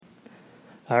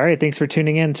All right, thanks for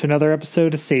tuning in to another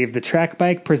episode of Save the Track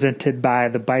Bike presented by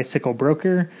The Bicycle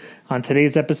Broker. On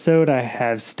today's episode, I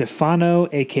have Stefano,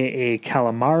 aka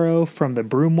Calamaro, from the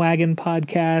Broomwagon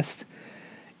podcast,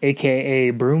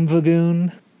 aka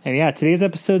Broomvagoon. And yeah, today's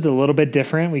episode's a little bit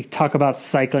different. We talk about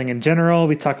cycling in general,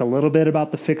 we talk a little bit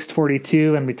about the Fixed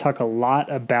 42, and we talk a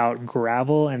lot about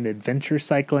gravel and adventure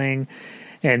cycling,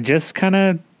 and just kind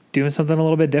of doing something a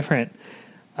little bit different.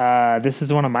 This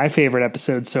is one of my favorite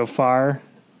episodes so far,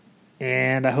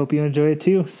 and I hope you enjoy it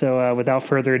too. So without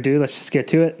further ado, let's just get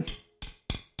to it.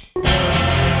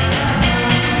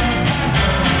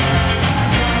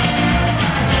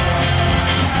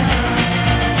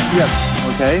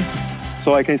 Yes, okay.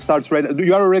 So I can start right.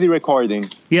 You are already recording?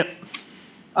 Yep.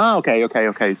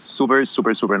 Okay.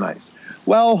 Super nice.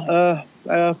 Well,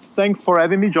 thanks for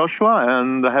having me, Joshua,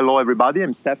 and hello, everybody.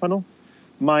 I'm Stefano.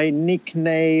 My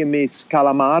nickname is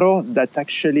Calamaro. That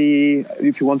actually,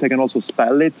 if you want, I can also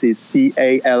spell it. Is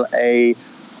Calamaro.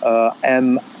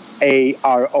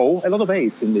 A lot of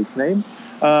A's in this name.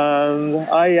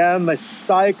 I am a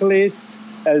cyclist,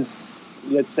 as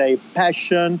let's say,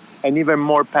 passion, and even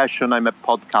more passion, I'm a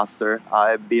podcaster.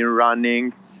 I've been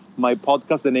running my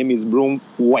podcast. The name is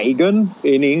Broomwagon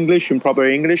in English, in proper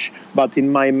English, but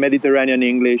in my Mediterranean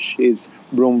English is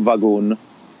Broomvagoon.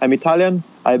 I'm Italian.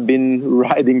 I've been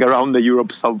riding around the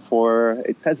Europe for,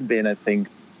 it has been, I think,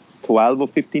 12 or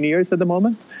 15 years at the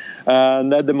moment.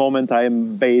 And at the moment,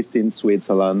 I'm based in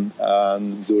Switzerland,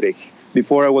 Zurich.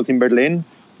 Before I was in Berlin,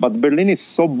 but Berlin is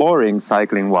so boring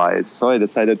cycling-wise, so I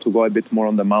decided to go a bit more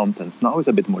on the mountains. Now it's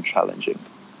a bit more challenging.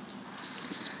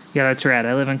 Yeah, that's right.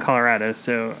 I live in Colorado,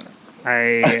 so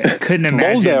I couldn't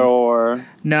imagine. Boulder or?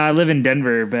 No, I live in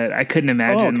Denver, but I couldn't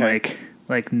imagine like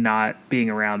not being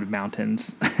around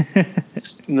mountains.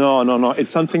 No. It's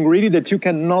something really that you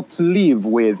cannot live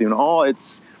with, you know.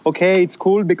 It's okay, it's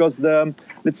cool because the,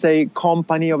 let's say,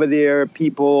 company over there,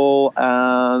 people,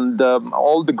 and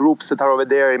all the groups that are over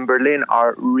there in Berlin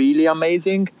are really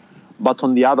amazing. But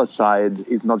on the other side,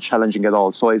 it's not challenging at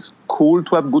all. So it's cool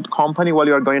to have good company while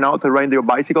you are going out and riding your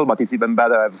bicycle, but it's even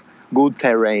better to have good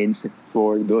terrains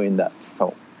for doing that.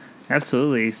 So.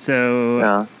 Absolutely. So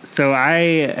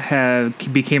I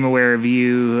became aware of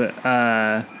you.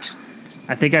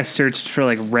 I think I searched for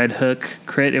like Red Hook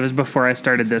Crit. It was before I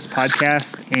started this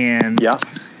podcast,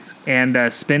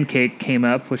 and Spin Cake came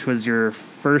up, which was your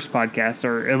first podcast,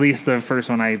 or at least the first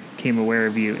one I came aware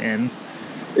of you in.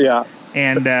 Yeah.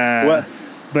 And but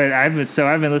I've been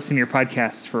listening to your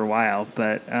podcasts for a while,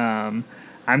 but I'm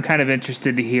kind of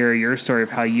interested to hear your story of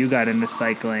how you got into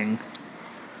cycling.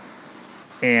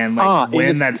 And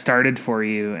when that started for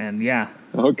you, and yeah.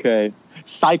 Okay.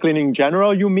 Cycling in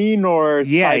general, you mean, or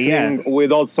cycling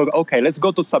with also? Okay, let's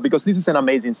go to because this is an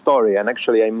amazing story, and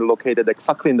actually, I'm located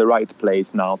exactly in the right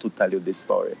place now to tell you this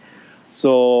story.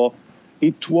 So,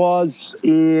 it was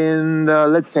in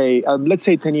let's say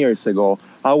 10 years ago.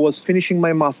 I was finishing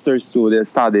my master's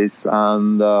studies,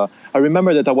 and I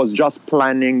remember that I was just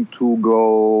planning to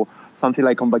go something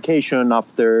like on vacation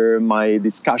after my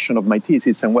discussion of my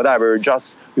thesis and whatever,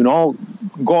 just,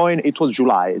 going. It was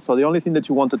July. So the only thing that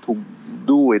you wanted to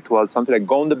do, it was something like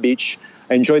go on the beach,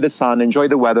 enjoy the sun, enjoy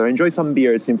the weather, enjoy some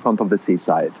beers in front of the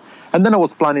seaside. And then I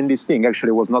was planning this thing.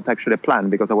 Actually, it was not actually a plan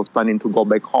because I was planning to go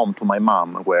back home to my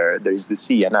mom where there is the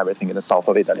sea and everything in the south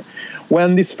of Italy.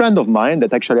 When this friend of mine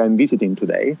that actually I'm visiting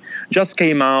today just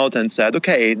came out and said,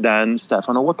 okay, then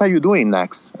Stefano, what are you doing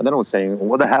next? And then I was saying,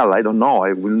 what the hell? I don't know.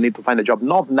 I will need to find a job,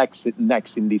 not next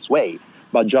in this way,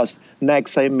 but just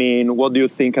next, I mean, what do you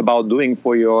think about doing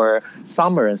for your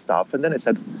summer and stuff? And then I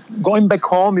said, going back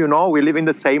home, we live in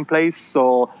the same place.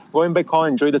 So going back home,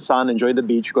 enjoy the sun, enjoy the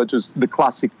beach, go to the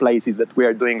classic places that we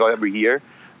are doing every year.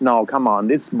 No, come on,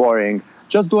 this is boring.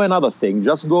 Just do another thing.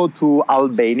 Just go to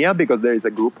Albania because there is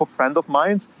a group of friends of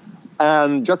mine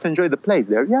and just enjoy the place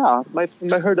there. Yeah,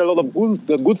 I heard a lot of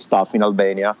good stuff in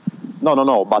Albania.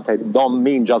 No, but I don't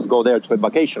mean just go there to a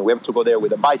vacation. We have to go there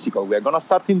with a bicycle. We are going to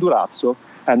start in Durazzo,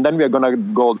 and then we are going to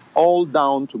go all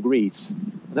down to Greece.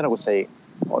 And then I was saying,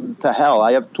 what the hell?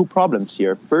 I have two problems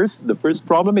here. The first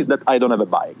problem is that I don't have a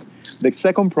bike. The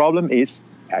second problem is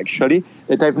actually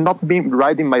that I've not been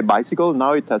riding my bicycle.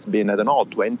 Now it has been,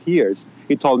 20 years.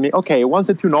 He told me, okay, once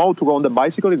that you know to go on the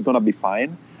bicycle, it's going to be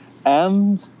fine.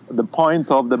 And the point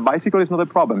of the bicycle is not a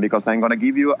problem because I'm going to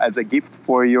give you as a gift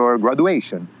for your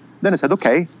graduation. Then I said,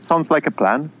 okay, sounds like a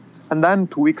plan. And then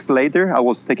 2 weeks later, I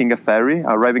was taking a ferry,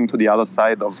 arriving to the other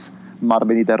side of Mar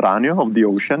Mediterraneo, of the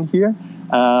ocean here,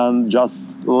 and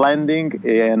just landing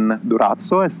in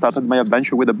Durazzo and started my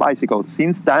adventure with a bicycle.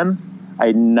 Since then,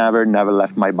 I never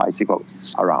left my bicycle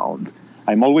around.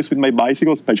 I'm always with my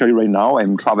bicycle, especially right now.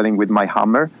 I'm traveling with my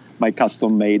Hammer, my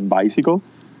custom-made bicycle.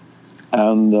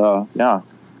 And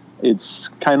it's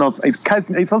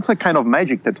also kind of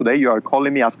magic that today you are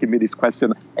calling me, asking me this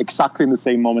question exactly in the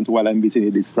same moment while I'm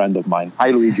visiting this friend of mine.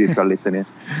 Hi, Luigi, if you're listening.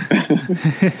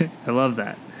 I love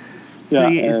that.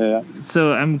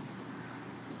 So I'm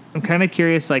kind of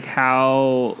curious, like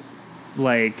how,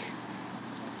 like,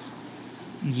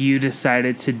 you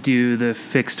decided to do the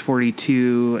Fixed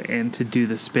 42 and to do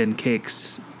the Spin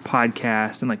Cakes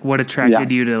podcast, and like what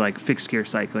attracted you to like fixed gear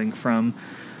cycling from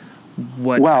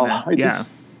what?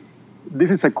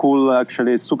 This is a cool,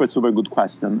 actually, super, super good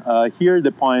question. Here,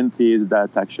 the point is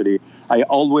that actually I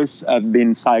always have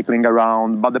been cycling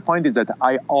around, but the point is that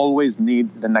I always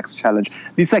need the next challenge.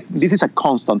 This is a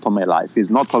constant on my life. It's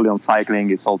not only on cycling,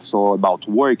 it's also about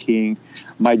working.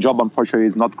 My job, unfortunately,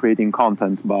 is not creating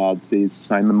content, but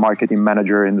I'm a marketing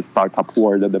manager in the startup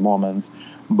world at the moment.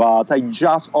 But I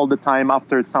just all the time,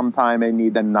 after some time, I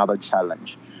need another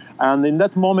challenge. And in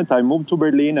that moment, I moved to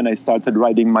Berlin and I started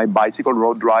riding my bicycle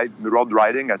road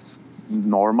riding as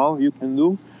normal you can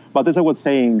do. But as I was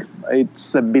saying,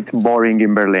 it's a bit boring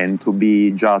in Berlin to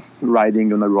be just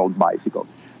riding on a road bicycle.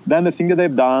 Then the thing that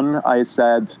I've done, I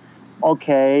said,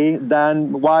 okay,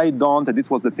 then why don't, and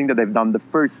this was the thing that I've done the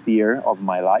first year of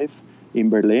my life in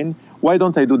Berlin, why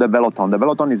don't I do the Veloton? The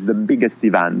Veloton is the biggest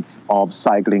event of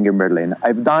cycling in Berlin.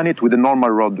 I've done it with a normal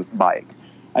road bike.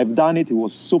 I've done it. It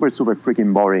was super, super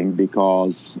freaking boring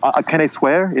because... can I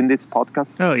swear in this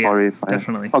podcast? Oh, yeah, sorry if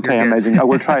definitely. Okay, amazing. I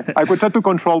will try. I will try to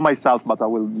control myself, but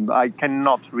I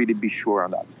cannot really be sure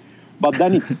on that. But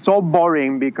then it's so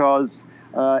boring because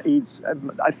I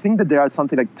think that there are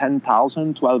something like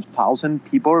 10,000, 12,000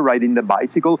 people riding the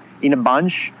bicycle in a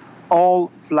bunch,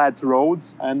 all flat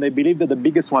roads. And I believe that the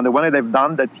biggest one, the one that I've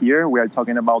done that year, we are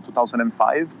talking about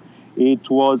 2005, it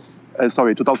was...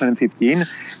 2015,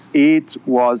 it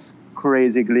was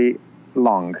crazily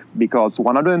long because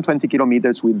 120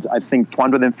 kilometers with, I think,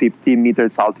 250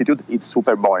 meters altitude, it's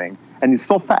super boring. And it's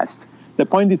so fast. The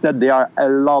point is that there are a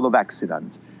lot of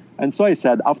accidents. And so I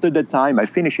said, after the time I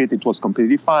finished it, it was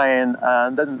completely fine.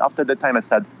 And then after the time I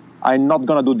said, I'm not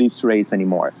going to do this race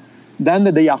anymore. Then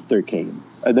the day after came,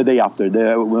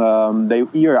 the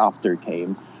year after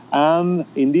came. And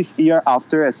in this year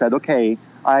after, I said, okay,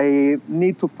 I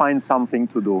need to find something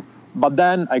to do. But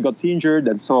then I got injured,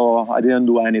 and so I didn't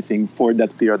do anything for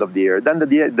that period of the year. Then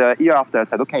the year after, I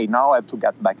said, okay, now I have to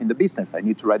get back in the business. I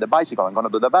need to ride a bicycle. I'm going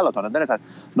to do the Veloton. And then I said,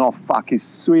 no, fuck,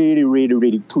 it's really, really,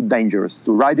 really too dangerous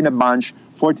to ride in a bunch,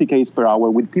 40 k's per hour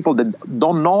with people that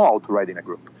don't know how to ride in a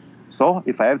group. So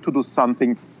if I have to do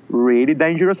something really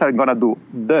dangerous, I'm going to do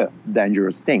the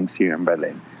dangerous things here in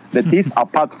Berlin. That is,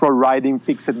 apart from riding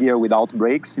fixed gear without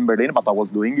brakes in Berlin, but I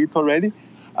was doing it already.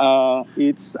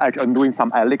 It's actually, I'm doing some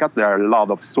Ellicats. There are a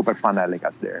lot of super fun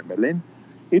Ellicats there in Berlin.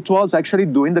 It was actually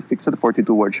doing the Fixed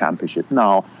 42 World Championship.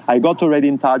 Now, I got already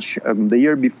in touch the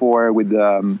year before with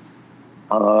the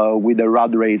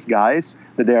Rad Race guys.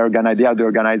 That they are the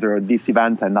organizer of this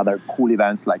event and other cool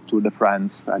events like Tour de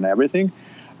France and everything.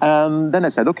 And then I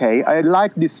said, okay, I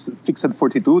like this Fixed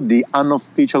 42, the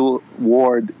unofficial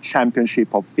world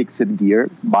championship of fixed gear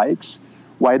bikes.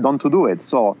 Why don't you do it?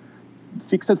 So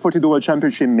Fixed 42 World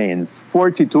Championship means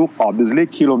 42, obviously,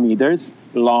 kilometers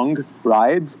long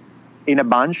rides in a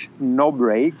bunch, no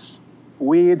brakes,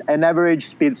 with an average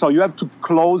speed. So you have to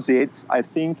close it, I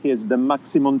think is the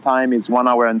maximum time is 1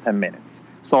 hour and 10 minutes.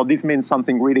 So this means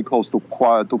something really close to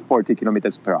 40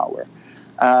 kilometers per hour.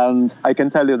 And I can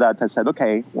tell you that I said,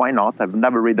 okay, why not? I've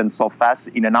never ridden so fast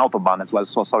in an autobahn as well.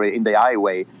 In the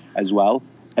highway as well,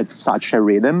 at such a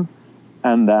rhythm.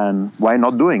 And then why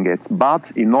not doing it? But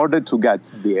in order to get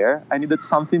there, I needed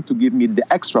something to give me the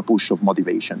extra push of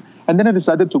motivation. And then I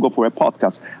decided to go for a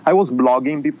podcast. I was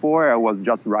blogging before. I was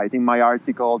just writing my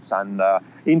articles, and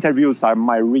interviews are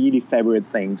my really favorite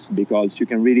things because you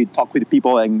can really talk with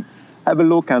people and have a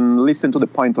look and listen to the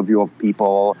point of view of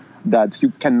people that you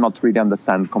cannot really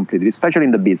understand completely, especially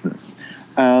in the business.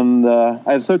 And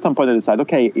at a certain point I decided,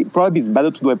 okay, it probably is better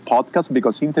to do a podcast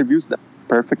because interviews, the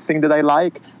perfect thing that I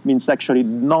like, means actually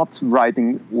not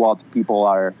writing what people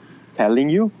are telling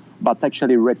you, but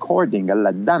actually recording and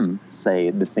let them say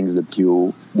the things that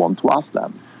you want to ask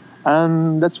them.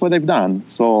 And that's what I've done.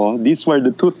 So these were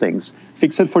the two things.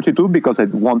 Fixed 42 because I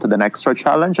wanted an extra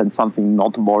challenge and something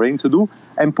not boring to do,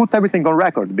 and put everything on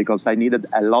record because I needed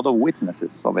a lot of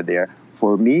witnesses over there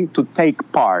for me to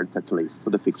take part, at least, to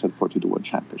the Fixed 42 World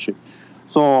Championship.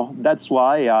 So that's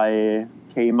why I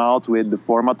came out with the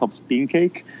format of Spin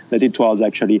Cake, that it was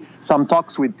actually some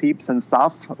talks with tips and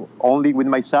stuff, only with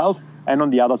myself, And on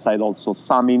the other side, also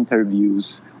some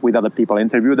interviews with other people.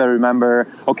 Interviewed, I remember,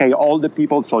 all the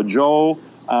people. So Joe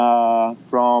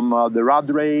from the Rad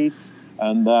Race.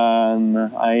 And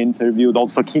then I interviewed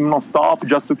also Kim Nostop,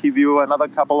 just to give you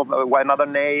another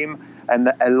name,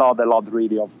 and a lot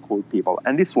really of cool people.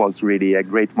 And this was really a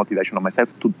great motivation of myself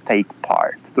to take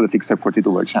part to the Fixed 42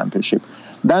 World Championship.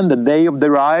 Then the day of the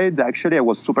ride, actually, I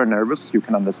was super nervous, you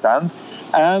can understand.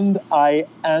 And I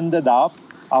ended up,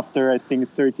 after I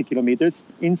think 30 kilometers,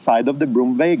 inside of the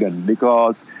Broomwagen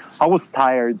because I was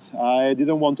tired. I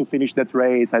didn't want to finish that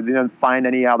race. I didn't find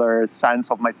any other sense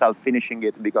of myself finishing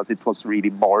it because it was really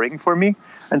boring for me.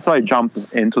 And so I jumped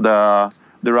into the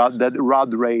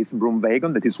Rad Race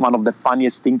Broomwagen. That is one of the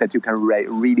funniest things that you can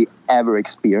really ever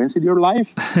experience in your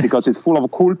life because it's full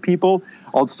of cool people.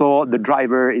 Also, the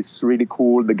driver is really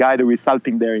cool. The guy that is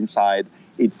helping there inside,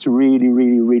 it's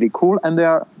really cool. And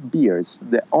there are beers.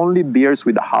 The only beers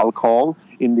with alcohol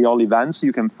in the all events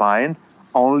you can find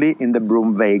only in the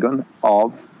Broomwagen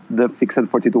of the Fixed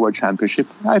 42 World Championship.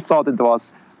 I thought it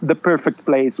was the perfect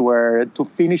place where to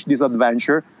finish this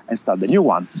adventure and start the new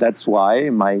one. That's why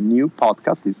my new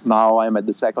podcast, now I'm at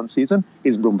the second season,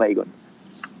 is Broomwagen.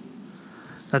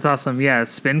 That's awesome. Yeah,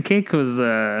 Spin Cake was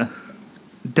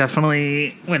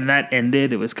definitely, when that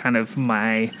ended, it was kind of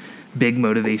my big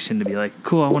motivation to be like,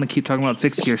 cool, I want to keep talking about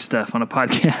fixed gear stuff on a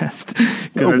podcast.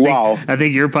 I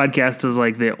think your podcast was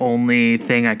like the only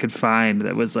thing I could find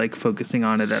that was like focusing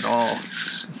on it at all.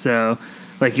 So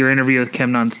like your interview with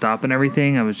Kim Nonstop and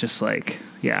everything, I was just like,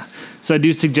 yeah. So I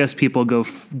do suggest people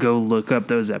go look up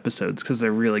those episodes because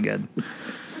they're really good.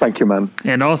 Thank you, man.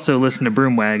 And also listen to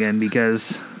Broomwagen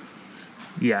because,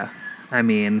 yeah, I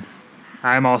mean,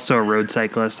 I'm also a road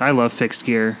cyclist. I love fixed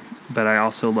gear, but I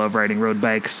also love riding road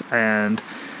bikes. And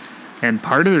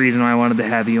part of the reason why I wanted to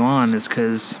have you on is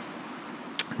because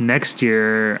next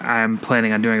year I'm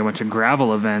planning on doing a bunch of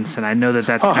gravel events, and I know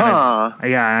that's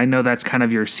I know that's kind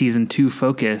of your season 2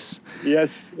 focus.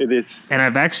 Yes, it is. And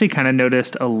I've actually kind of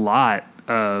noticed a lot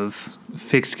of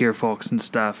fixed gear folks and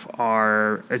stuff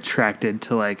are attracted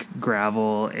to like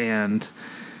gravel, and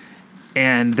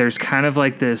there's kind of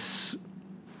like this,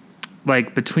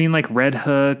 like between like Red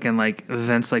Hook and like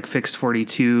events like Fixed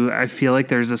 42, I feel like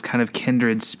there's this kind of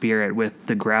kindred spirit with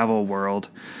the gravel world.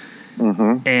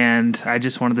 Mm-hmm. And I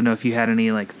just wanted to know if you had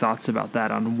any like thoughts about that,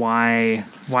 on why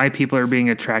people are being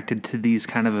attracted to these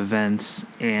kind of events,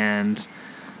 and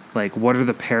like what are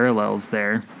the parallels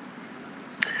there?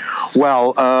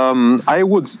 Well, I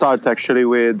would start actually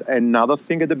with another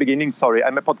thing at the beginning. Sorry,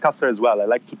 I'm a podcaster as well. I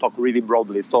like to talk really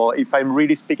broadly. So if I'm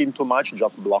really speaking too much,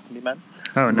 just block me, man.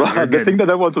 Oh, no, but the thing that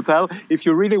I want to tell, if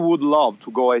you really would love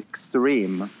to go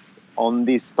extreme on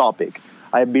this topic,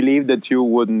 I believe that you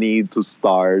would need to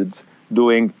start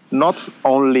doing not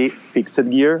only fixed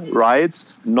gear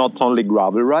rides, not only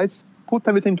gravel rides, put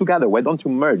everything together. Why don't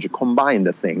you merge, combine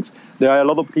the things? There are a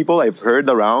lot of people I've heard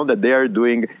around that they are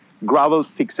doing gravel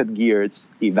fixed gears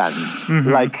events,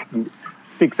 like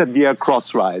fixed gear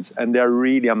cross rides, and they're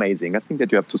really amazing. I think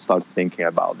that you have to start thinking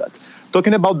about that.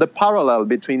 Talking about the parallel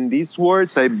between these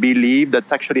words, I believe that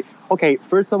actually,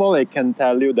 first of all, I can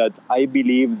tell you that I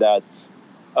believe that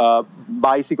the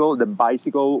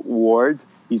bicycle world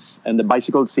and the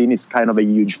bicycle scene is kind of a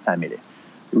huge family.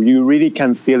 You really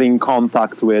can feel in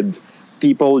contact with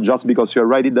people just because you're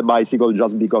riding the bicycle,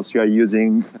 just because you're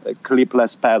using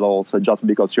clipless pedals, or just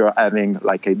because you're having,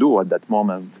 like I do at that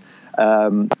moment,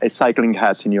 a cycling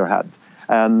hat in your head.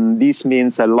 And this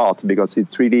means a lot because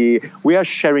we are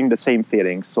sharing the same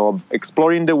feelings. So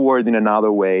exploring the world in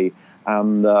another way,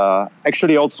 and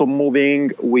actually also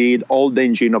moving with all the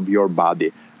engine of your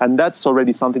body. And that's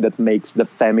already something that makes the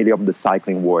family of the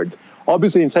cycling world.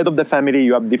 Obviously, inside of the family,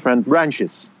 you have different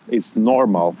branches. It's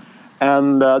normal.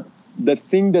 And the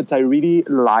thing that I really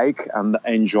like and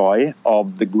enjoy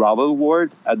of the gravel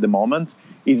world at the moment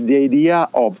is the idea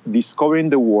of discovering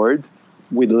the world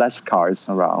with less cars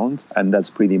around, and that's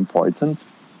pretty important.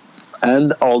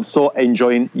 And also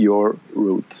enjoying your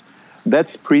route.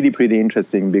 That's pretty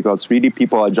interesting because really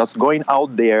people are just going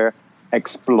out there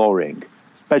exploring,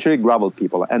 especially gravel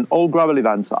people. And all gravel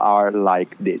events are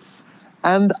like this.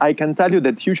 And I can tell you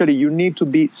that usually you need to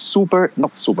be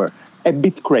a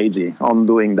bit crazy on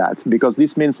doing that, because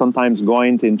this means sometimes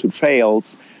going into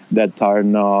trails that are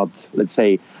not, let's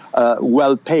say,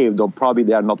 well paved, or probably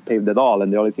they are not paved at all,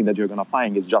 and the only thing that you're going to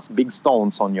find is just big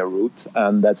stones on your route,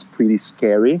 and that's pretty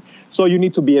scary. So you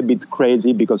need to be a bit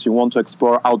crazy because you want to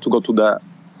explore how to go to the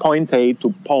point A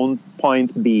to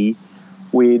point B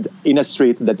in a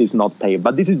street that is not paved.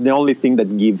 But this is the only thing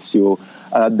that gives you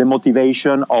the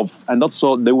motivation of, and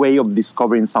also the way of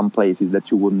discovering some places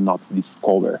that you would not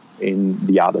discover in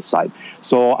the other side.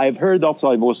 So I've heard also,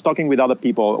 I was talking with other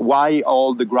people, why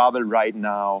all the gravel right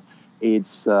now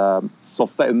it's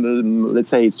let's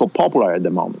say so popular at the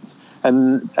moment.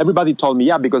 And everybody told me,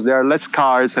 yeah, because there are less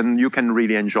cars and you can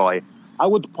really enjoy. I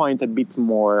would point a bit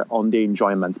more on the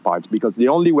enjoyment part, because the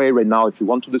only way right now, if you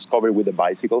want to discover with a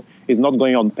bicycle, is not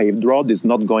going on paved road, is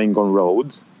not going on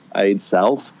roads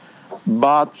itself,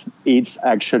 but it's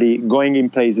actually going in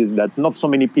places that not so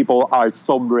many people are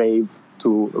so brave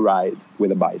to ride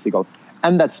with a bicycle.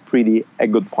 And that's pretty a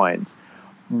good point.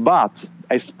 But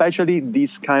especially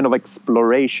this kind of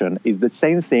exploration is the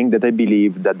same thing that I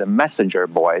believe that the messenger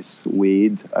boys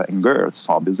with and girls,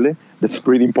 obviously, that's a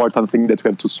pretty important thing that we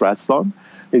have to stress on.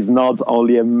 It's not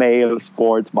only a male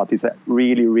sport, but it's a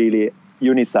really, really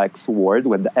unisex world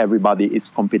where everybody is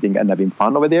competing and having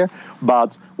fun over there.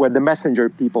 But where the messenger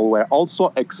people were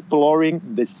also exploring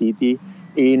the city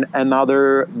in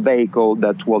another vehicle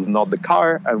that was not the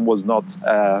car and was not,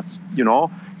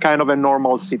 kind of a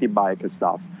normal city bike and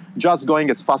stuff. Just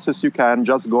going as fast as you can,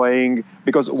 just going,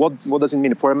 because what does it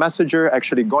mean? For a messenger,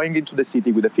 actually going into the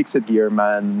city with a fixed gear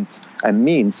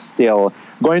means still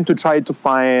going to try to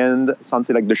find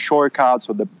something like the shortcuts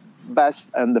or the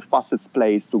best and the fastest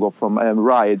place to go from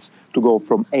rides to go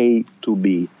from A to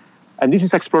B. And this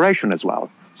is exploration as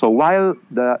well. So while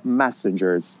the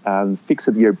messengers and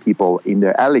fixed gear people in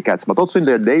their alley cats, but also in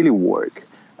their daily work,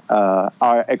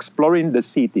 are exploring the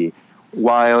city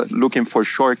while looking for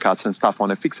shortcuts and stuff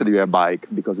on a fixed gear bike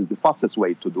because it's the fastest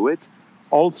way to do it.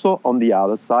 Also, on the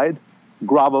other side,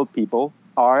 gravel people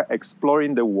are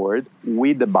exploring the world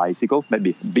with the bicycle,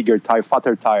 maybe bigger tire,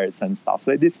 fatter tires and stuff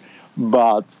like this,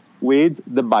 but with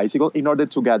the bicycle in order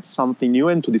to get something new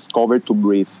and to discover, to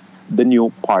breathe the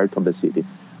new part of the city.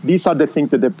 These are the things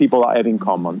that the people have in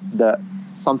common,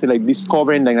 something like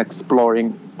discovering and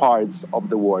exploring parts of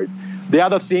the world. The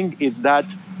other thing is that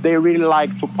they really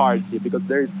like to party, because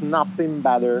there is nothing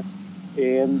better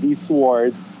in this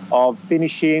world of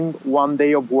finishing one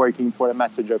day of working for a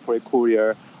messenger, for a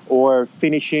courier, or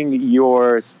finishing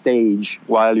your stage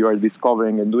while you are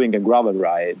discovering and doing a gravel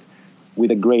ride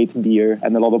with a great beer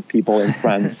and a lot of people and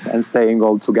friends and staying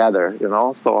all together,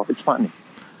 so it's funny.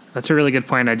 That's a really good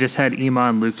point. I just had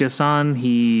Iman Lucas on.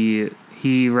 He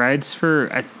rides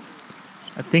for,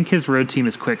 I think his road team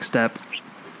is Quick Step.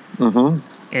 Mm-hmm.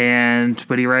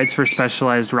 But he rides for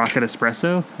Specialized Rocket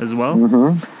Espresso as well.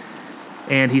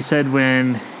 Mm-hmm. And he said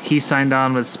when he signed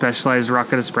on with Specialized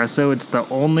Rocket Espresso, it's the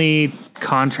only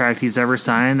contract he's ever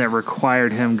signed that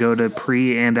required him go to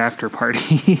pre and after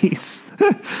parties.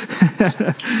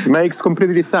 Makes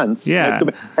completely sense. Yeah.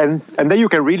 And then you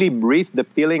can really breathe the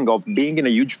feeling of being in a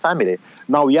huge family.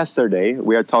 Now, yesterday,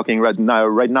 we are talking right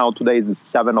now, today is the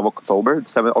 7th of October,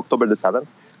 October the 7th.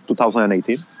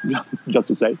 2018, just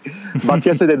to say. But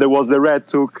yesterday there was the Red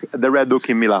Duke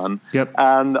in Milan. Yep.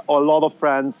 And a lot of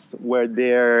friends were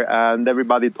there, and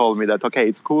everybody told me that, okay,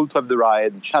 it's cool to have the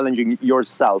ride, challenging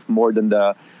yourself more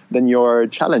than your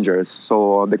challengers,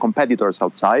 so the competitors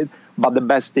outside. But the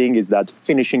best thing is that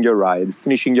finishing your ride,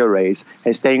 finishing your race,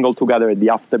 and staying all together at the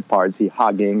after party,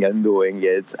 hugging and doing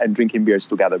it, and drinking beers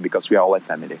together, because we are all a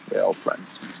family, we are all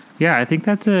friends. Yeah, I think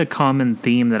that's a common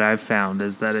theme that I've found,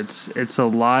 is that it's a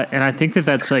lot, and I think that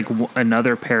that's like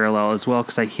another parallel as well,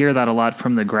 because I hear that a lot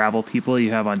from the gravel people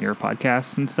you have on your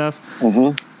podcast and stuff,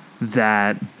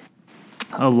 that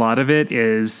a lot of it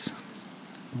is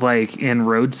like in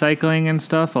road cycling and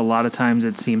stuff. A lot of times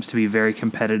it seems to be very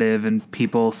competitive, and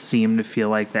people seem to feel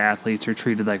like the athletes are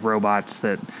treated like robots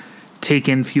that take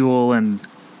in fuel and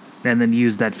then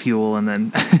use that fuel, and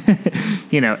then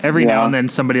every now and then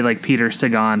somebody like Peter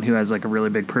Sagan, who has like a really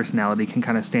big personality, can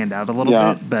kind of stand out a little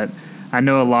bit. But I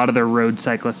know a lot of the road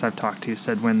cyclists I've talked to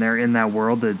said when they're in that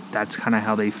world that's kind of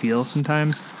how they feel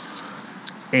sometimes.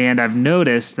 And I've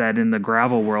noticed that in the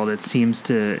gravel world,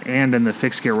 and in the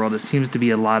fixed gear world, it seems to be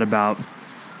a lot about,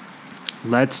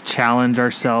 let's challenge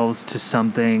ourselves to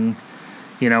something,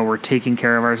 we're taking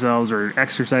care of ourselves or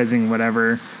exercising,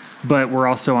 whatever, but we're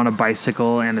also on a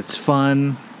bicycle and it's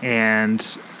fun. And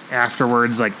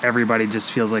afterwards, like, everybody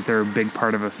just feels like they're a big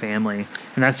part of a family.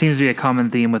 And that seems to be a common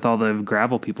theme with all the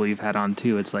gravel people you've had on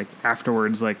too. It's like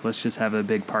afterwards, like, let's just have a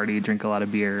big party, drink a lot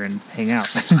of beer, and hang out.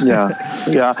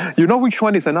 Yeah. You know which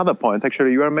one is another point?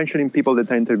 Actually, you are mentioning people that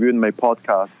I interviewed in my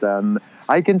podcast, and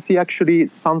I can see actually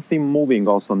something moving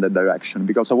also in that direction,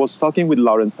 because I was talking with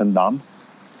Lawrence Van Dam,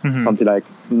 something like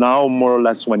now more or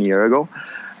less 1 year ago.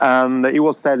 And he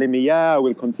was telling me, I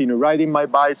will continue riding my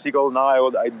bicycle. Now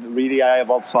I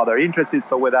have also other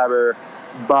interests or whatever.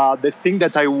 But the thing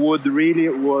that I would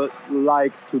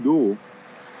like to do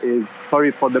is,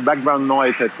 sorry for the background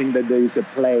noise, I think that there is a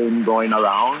plane going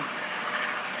around.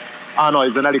 No,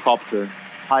 it's an helicopter.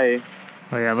 Hi.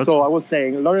 Oh, yeah, so I was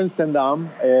saying, Lawrence Tendam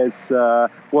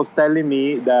was telling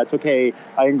me that, okay,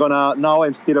 now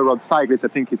I'm still a road cyclist. I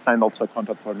think he signed also a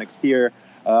contract for next year.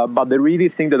 But the really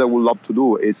thing that I would love to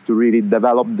do is to really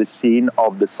develop the scene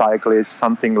of the cyclists,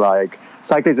 something like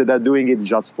cyclists that are doing it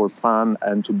just for fun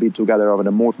and to be together over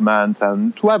the movement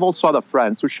and to have also other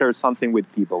friends to share something with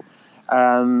people.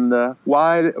 And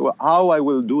how I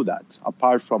will do that,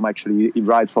 apart from actually he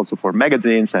writes also for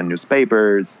magazines and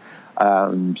newspapers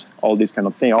and all this kind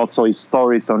of thing. Also, his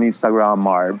stories on Instagram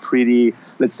are pretty,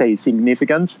 let's say,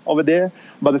 significant over there.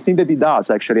 But the thing that he does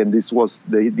actually, and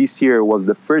this year was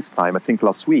the first time, I think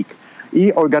last week,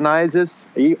 he organized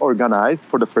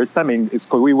for the first time, and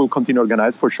we will continue to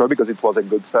organize for sure because it was a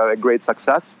great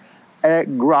success, a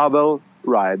gravel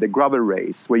ride, a gravel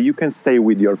race where you can stay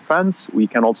with your friends. You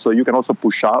can also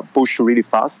push really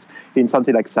fast in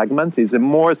something like segments. It's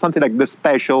something like the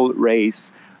special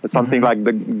race, something like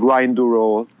the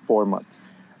Grinduro format.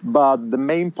 But the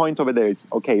main point over there is,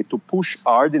 okay, to push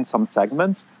hard in some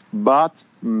segments, but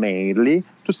mainly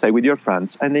to stay with your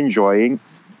friends and enjoying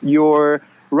your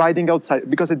riding outside.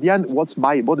 Because at the end, what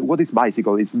is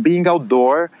bicycle? It's being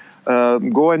outdoor,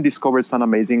 go and discover some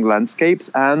amazing landscapes.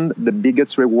 And the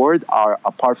biggest reward are,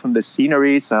 apart from the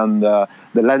sceneries and the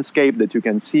landscape that you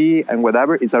can see and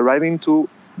whatever, is arriving to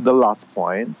the last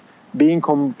point, being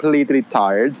completely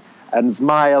tired, and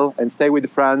smile and stay with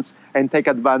friends and take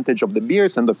advantage of the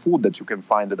beers and the food that you can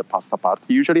find at the pasta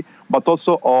party usually, but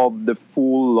also of the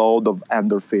full load of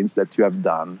endorphins that you have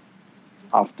done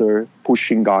after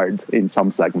pushing hard in some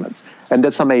segments. And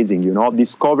that's amazing,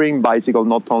 discovering bicycle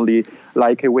not only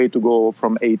like a way to go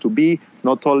from A to B,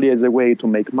 not only as a way to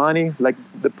make money like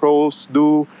the pros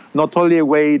do, not only a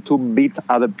way to beat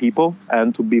other people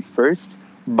and to be first,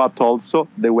 but also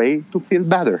the way to feel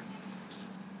better.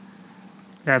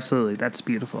 Absolutely. That's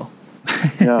beautiful.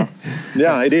 Yeah,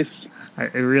 it is.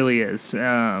 It really is.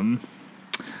 So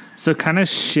kind of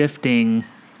shifting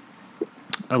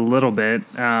a little bit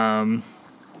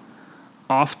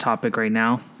off topic right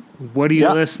now. What are you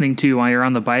listening to while you're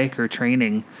on the bike or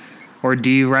training? Or do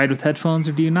you ride with headphones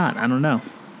or do you not? I don't know.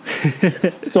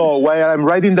 So while I'm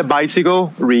riding the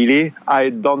bicycle, really, I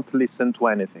don't listen to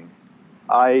anything.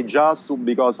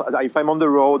 Because if I'm on the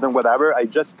road and whatever, I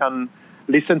just can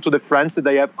listen to the friends that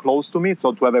I have close to me,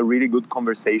 so to have a really good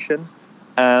conversation,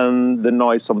 and the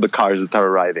noise of the cars that are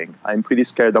arriving. I'm pretty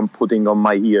scared on putting on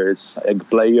my ears,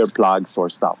 earplugs or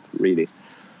stuff, really.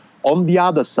 On the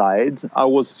other side, I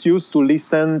was used to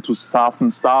listen to stuff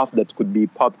that could be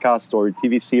podcasts or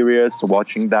TV series,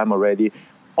 watching them already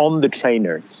on the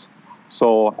trainers.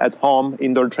 So at home,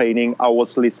 indoor training, I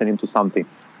was listening to something,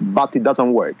 but it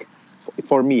doesn't work.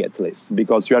 For me at least,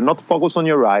 because you are not focused on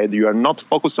your ride, you are not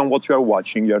focused on what you are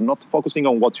watching, you are not focusing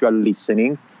on what you are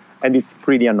listening, and it's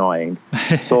pretty annoying.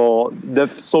 So the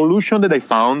solution that I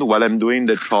found while I'm doing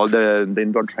the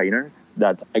indoor trainer,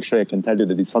 that actually I can tell you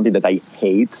that it's something that I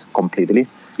hate completely.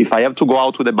 If I have to go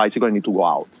out with a bicycle, I need to go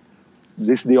out.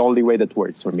 This is the only way that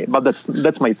works for me. But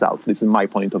that's myself. This is my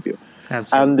point of view.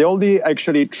 Absolutely. And the only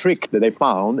actually trick that I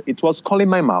found, it was calling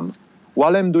my mom.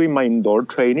 While I'm doing my indoor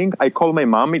training, I call my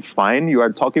mom. It's fine. You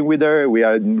are talking with her.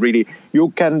 You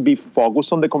can be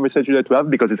focused on the conversation that you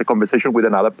have because it's a conversation with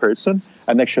another person.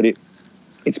 And actually,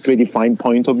 it's pretty fine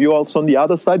point of view also on the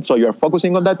other side. So you're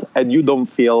focusing on that and you don't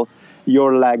feel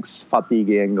your legs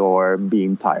fatiguing or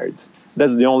being tired.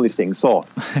 That's the only thing. So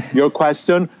your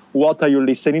question, what are you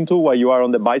listening to while you are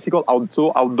on the bicycle?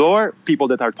 Outdoor, people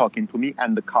that are talking to me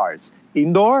and the cars.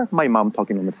 Indoor, my mom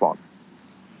talking on the phone.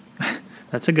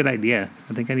 That's a good idea.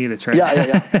 I think I need to try.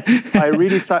 Yeah.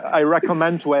 I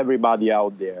recommend to everybody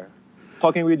out there,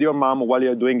 talking with your mom while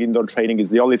you're doing indoor training is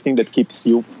the only thing that keeps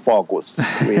you focused,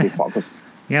 really focused.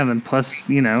 Yeah, and then plus,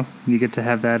 you get to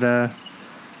have that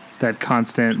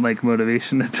constant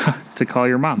motivation to call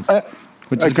your mom,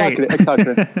 which is great.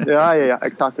 Exactly. Yeah,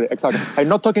 exactly. I'm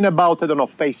not talking about,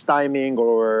 FaceTiming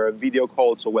or video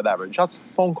calls or whatever. Just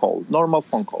phone call, normal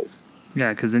phone call.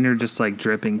 Yeah, because then you're just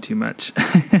dripping too much.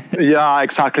 Yeah,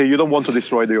 exactly. You don't want to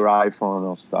destroy your iPhone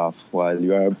or stuff while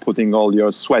you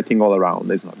are sweating all around.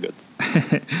 It's not good.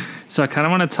 So I kind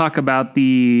of want to talk about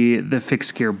the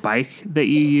fixed gear bike that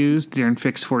you used during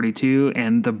Fix 42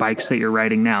 and the bikes that you're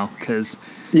riding now, because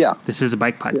this is a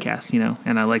bike podcast,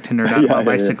 and I like to nerd out about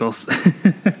bicycles.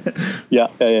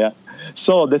 Yeah.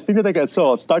 So the thing that I got,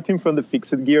 starting from the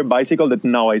fixed gear bicycle that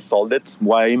now I sold it.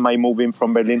 Why am I moving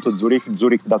from Berlin to Zurich?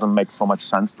 Zurich doesn't make so much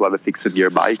sense to have a fixed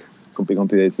gear bike to be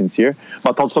completely sincere,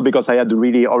 but also because I had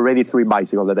already 3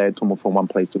 bicycles that I had to move from one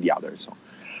place to the other. So,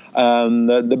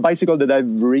 the bicycle that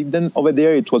I've ridden over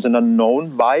there, it was an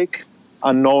Unknown bike.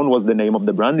 Unknown was the name of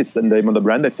the brand. It's the name of the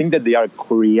brand. I think that they are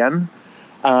Korean,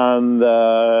 and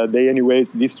they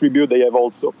anyways distribute. They have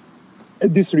also a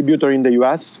distributor in the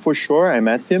US for sure. I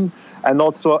met him, and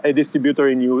also a distributor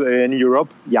in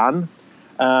Europe, Jan.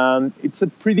 And it's a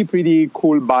pretty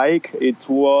cool bike. It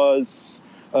was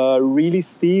really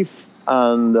stiff,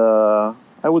 and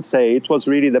I would say it was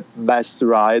really the best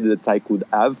ride that I could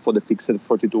have for the Fixed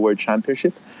 42 World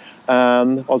Championship.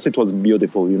 And also it was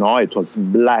beautiful, it was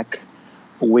black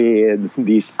with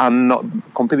this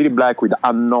completely black with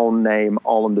unknown name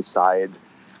all on the side.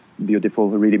 Beautiful,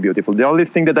 really beautiful. The only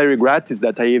thing that I regret is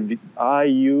that I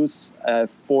use a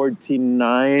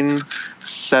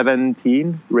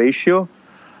 49-17 ratio.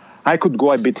 I could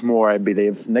go a bit more, I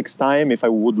believe. Next time, if I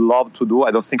would love to do,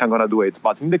 I don't think I'm going to do it.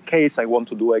 But in the case I want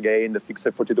to do again the Fixed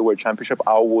 42 World Championship,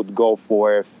 I would go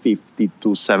for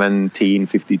 52-17,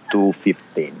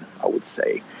 52-15, I would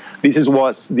say.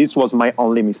 This was my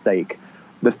only mistake.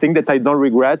 The thing that I don't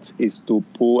regret is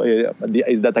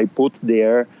that I put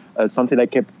there something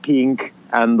like a pink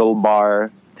handlebar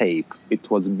tape.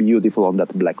 It was beautiful on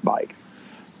that black bike.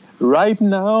 Right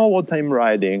now, what I'm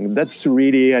riding, that's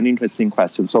really an interesting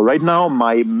question. So right now,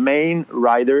 my main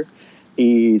rider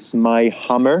is my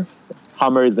Hummer.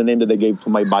 Hummer is the name that I gave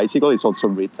to my bicycle. It's also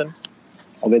written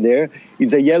over there.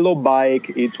 It's a yellow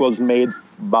bike. It was made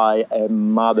by a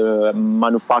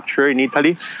manufacturer in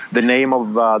Italy. The name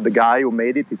of the guy who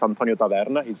made it is Antonio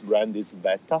Taverna. His brand is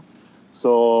Betta.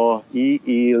 So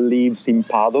he lives in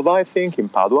Padova, I think, in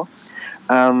Padua.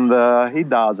 And he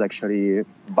does actually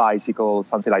bicycle,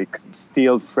 something like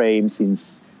steel frame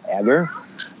since ever.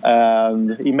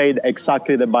 And he made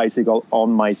exactly the bicycle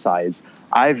on my size.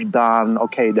 I've done,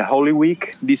 the Holy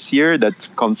Week this year that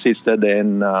consisted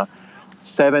in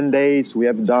 7 days. We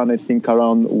have done, I think,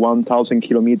 around 1,000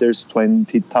 kilometers,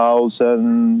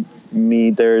 20,000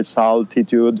 meters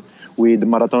altitude with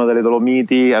Maratona delle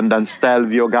Dolomiti, and then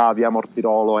Stelvio, Gavia,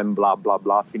 Mortirolo, and blah, blah,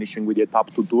 blah, finishing with the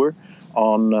Etape to Tour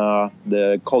on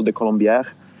the Col de Colombière.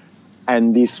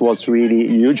 And this was really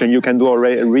huge, and you can do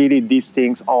really these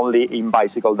things only in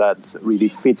bicycle that really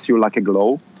fits you like a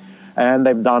glove. And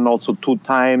I've done also 2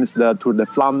 times the Tour de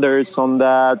Flanders on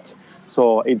that.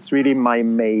 So it's really my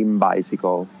main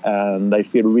bicycle, and I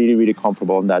feel really, really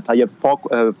comfortable on that. I have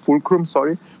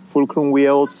Fulcrum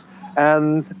wheels,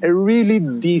 and a really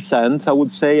decent, I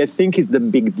would say, I think is the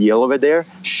big deal over there,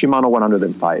 Shimano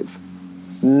 105.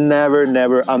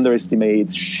 Never underestimate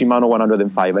Shimano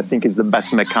 105. I think it's the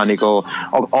best mechanical,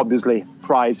 obviously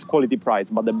quality price,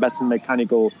 but the best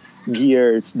mechanical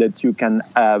gears that you can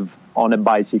have on a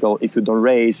bicycle if you don't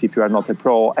race, if you are not a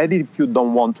pro, and if you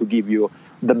don't want to give you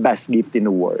the best gift in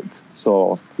the world.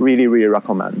 So really, really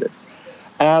recommend it.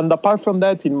 And apart from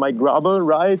that, in my gravel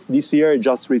rides this year, I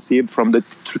just received from the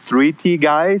 3T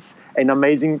guys an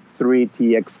amazing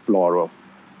 3T Explorer.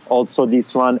 Also,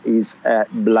 this one is a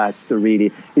blast,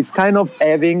 really. It's kind of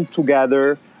having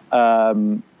together a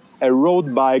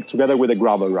road bike together with a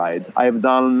gravel ride. I've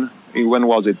done, when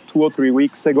was it, 2 or 3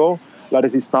 weeks ago, La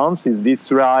Resistance is this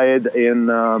ride in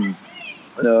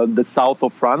the south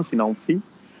of France, in Nancy.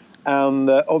 And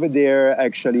over there,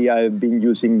 actually, I've been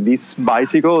using this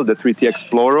bicycle, the 3T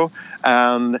Explorer,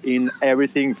 and in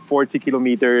everything 40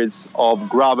 kilometers of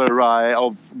gravel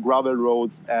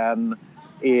roads, and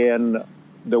in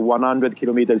the 100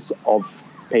 kilometers of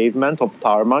pavement, of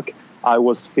tarmac, I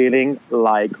was feeling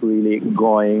like really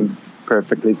going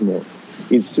perfectly smooth.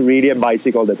 It's really a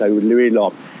bicycle that I really, really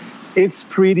love. It's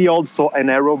pretty also an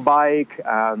aero bike,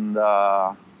 and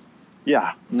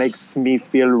makes me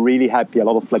feel really happy, a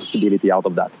lot of flexibility out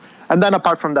of that. And then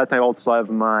apart from that, I also have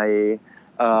my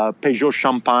Peugeot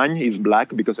Champagne, is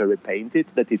black because I repainted.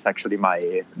 That is actually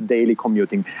my daily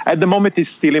commuting. At the moment,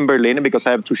 it's still in Berlin because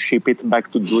I have to ship it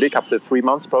back to Zurich after 3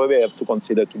 months. Probably I have to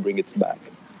consider to bring it back.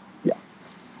 Yeah.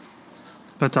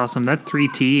 That's awesome. That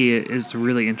 3T is a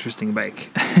really interesting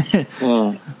bike.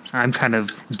 I'm kind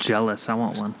of jealous. I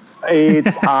want one.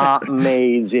 It's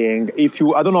amazing.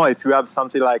 I don't know if you have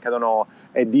something like,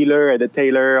 a dealer, a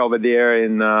detailer over there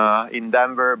in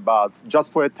Denver, but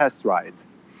just for a test ride,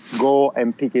 go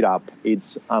and pick it up.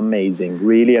 It's amazing.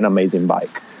 Really an amazing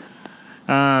bike.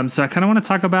 So I kind of want to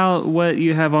talk about what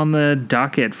you have on the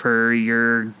docket for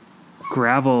your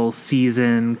gravel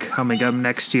season coming up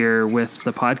next year with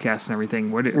the podcast and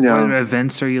everything. What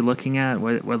events are you looking at?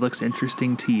 What looks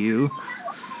interesting to you?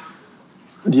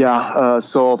 Yeah.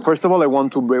 So first of all, I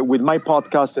want to with my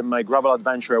podcast and my gravel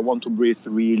adventure, I want to breathe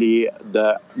really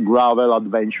the gravel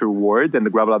adventure world and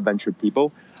the gravel adventure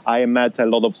people. I met a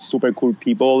lot of super cool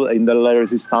people in the La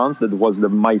Resistance. That was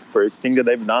my first thing that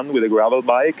I've done with a gravel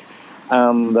bike.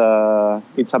 And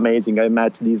it's amazing. I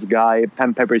met this guy,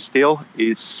 Pen Pepper Steel,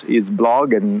 his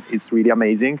blog, and it's really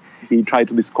amazing. He tried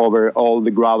to discover all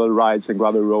the gravel rides and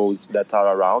gravel roads that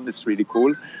are around. It's really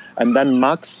cool. And then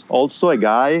Max, also a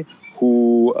guy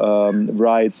who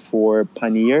writes for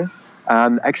Panier.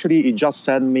 And actually, he just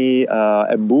sent me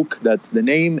a book that the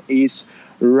name is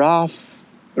Rough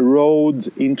Road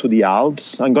into the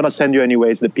Alps. I'm going to send you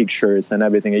anyways the pictures and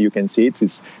everything, and you can see it. It's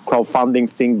this crowdfunding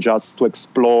thing just to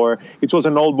explore. It was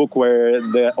an old book where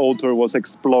the author was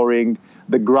exploring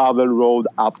the gravel road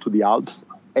up to the Alps.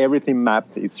 Everything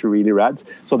mapped. It's really rad.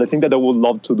 So the thing that I would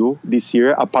love to do this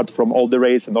year, apart from all the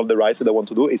race and all the rides that I want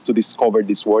to do, is to discover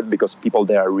this world, because people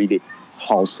there are really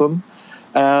awesome.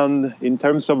 And in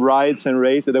terms of rides and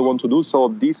race that I want to do, so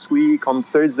this week on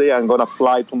Thursday, I'm going to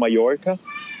fly to Mallorca,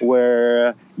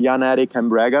 where Jan-Erik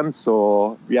and Bregan,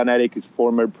 so Jan-Erik is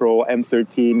former pro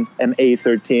M13,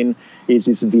 MA13, is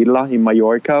his villa in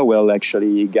Mallorca. Well,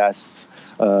 actually, he guests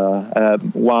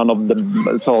one of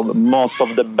most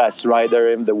of the best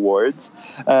rider in the world.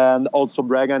 And also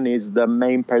Bregan is the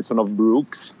main person of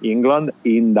Brooks, England,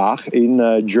 in DACH,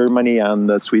 in Germany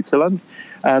and Switzerland.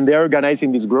 And they're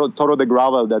organizing this Toro de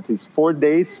Gravel that is 4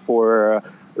 days for,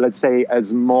 let's say, a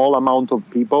small amount of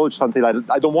people, something like,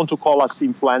 I don't want to call us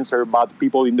influencer, but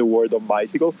people in the world of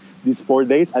bicycle, these 4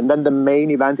 days. And then the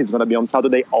main event is going to be on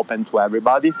Saturday, open to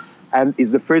everybody. And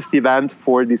it's the first event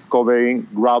for discovering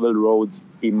gravel roads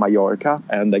in Mallorca.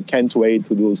 And I can't wait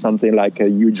to do something like a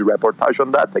huge reportage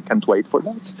on that. I can't wait for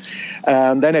that.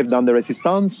 And then I've done the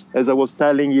Resistance, as I was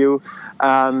telling you.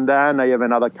 And then I have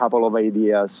another couple of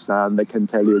ideas. And I can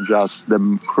tell you just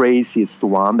the craziest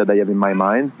one that I have in my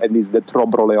mind. And it's the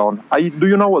Trobroleon. Do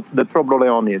you know what the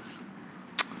Trobroleon is?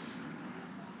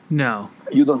 No.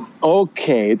 You don't?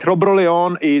 Okay.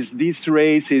 Trobroleon is, this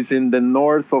race is in the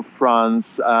north of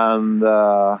France and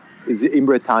is in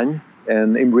Bretagne.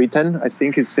 And in Britain, I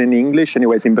think it's in English,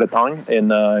 anyways, in Bretagne,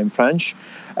 in French.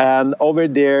 And over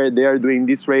there, they are doing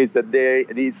this race that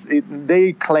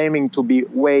they claiming to be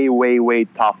way, way, way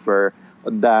tougher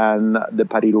than the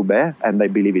Paris-Roubaix, and I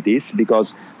believe it is,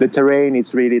 because the terrain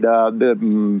is really the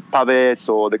pavés,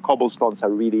 so the cobblestones are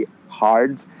really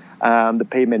hard, and the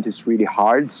pavement is really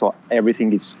hard, so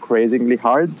everything is crazily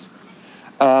hard.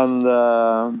 And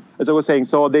as I was saying,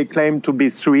 so they claim to be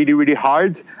really, really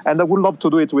hard, and I would love to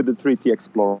do it with the 3T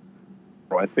Explorer.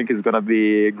 I think it's going to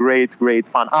be great, great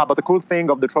fun. But the cool thing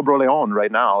of the Trobroleon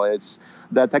right now is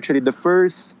that actually the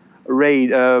first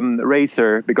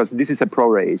racer, because this is a pro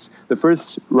race, the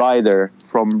first rider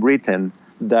from Britain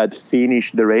that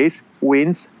finished the race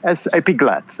wins as a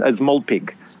piglet, a small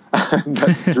pig.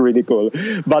 That's really cool.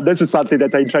 But this is something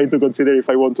that I'm trying to consider if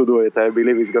I want to do it. I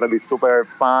believe it's going to be super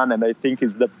fun, and I think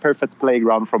it's the perfect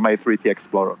playground for my 3T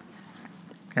Explorer.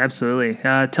 Absolutely.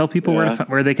 Tell people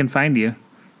where they can find you.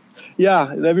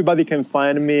 Yeah, everybody can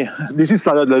find me. This is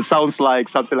that sounds like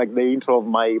something like the intro of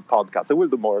my podcast. I will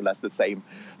do more or less the same.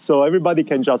 So everybody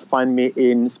can just find me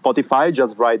in Spotify.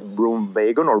 Just write Broom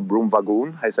Wagon or Broom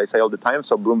Wagon, as I say all the time.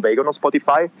 So Broom Wagon on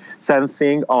Spotify. Same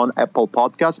thing on Apple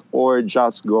Podcasts, or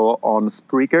just go on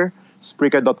Spreaker,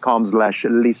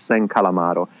 Spreaker.com/listen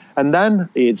Calamaro. And then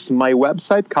it's my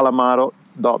website,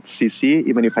 calamaro.cc.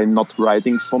 Even if I'm not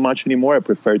writing so much anymore, I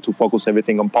prefer to focus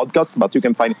everything on podcasts, but you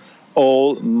can find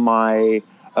all my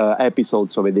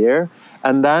episodes over there.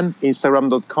 And then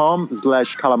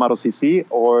Instagram.com/CalamaroCC,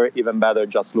 or even better,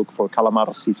 just look for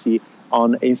CalamaroCC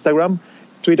on Instagram.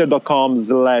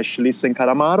 Twitter.com/Listen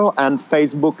Calamaro, and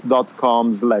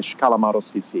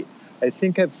Facebook.com/CalamaroCC. I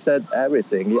think I've said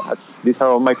everything. Yes, these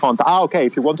are all my contacts. Okay.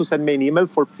 If you want to send me an email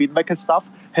for feedback and stuff,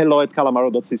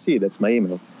 hello@calamaro.cc. That's my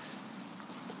email.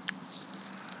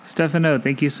 Stefano,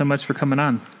 thank you so much for coming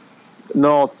on.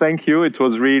 No, thank you. It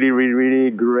was really, really,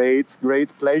 really great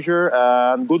pleasure.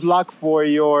 And good luck for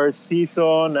your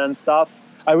season and stuff.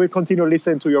 I will continue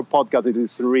listening to your podcast. It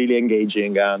is really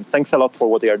engaging. And thanks a lot for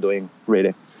what you are doing,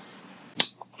 really.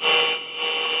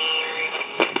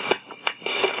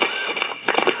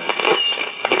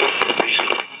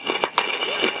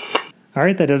 All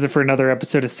right, that does it for another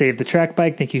episode of Save the Track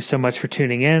Bike. Thank you so much for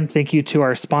tuning in. Thank you to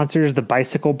our sponsors, The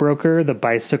Bicycle Broker,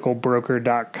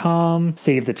 thebicyclebroker.com,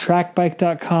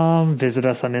 SaveTheTrackBike.com. Visit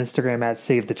us on Instagram at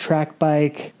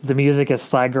SaveTheTrackBike. The music is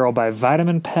Sly Girl by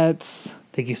Vitamin Pets.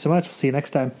 Thank you so much. We'll see you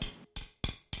next time.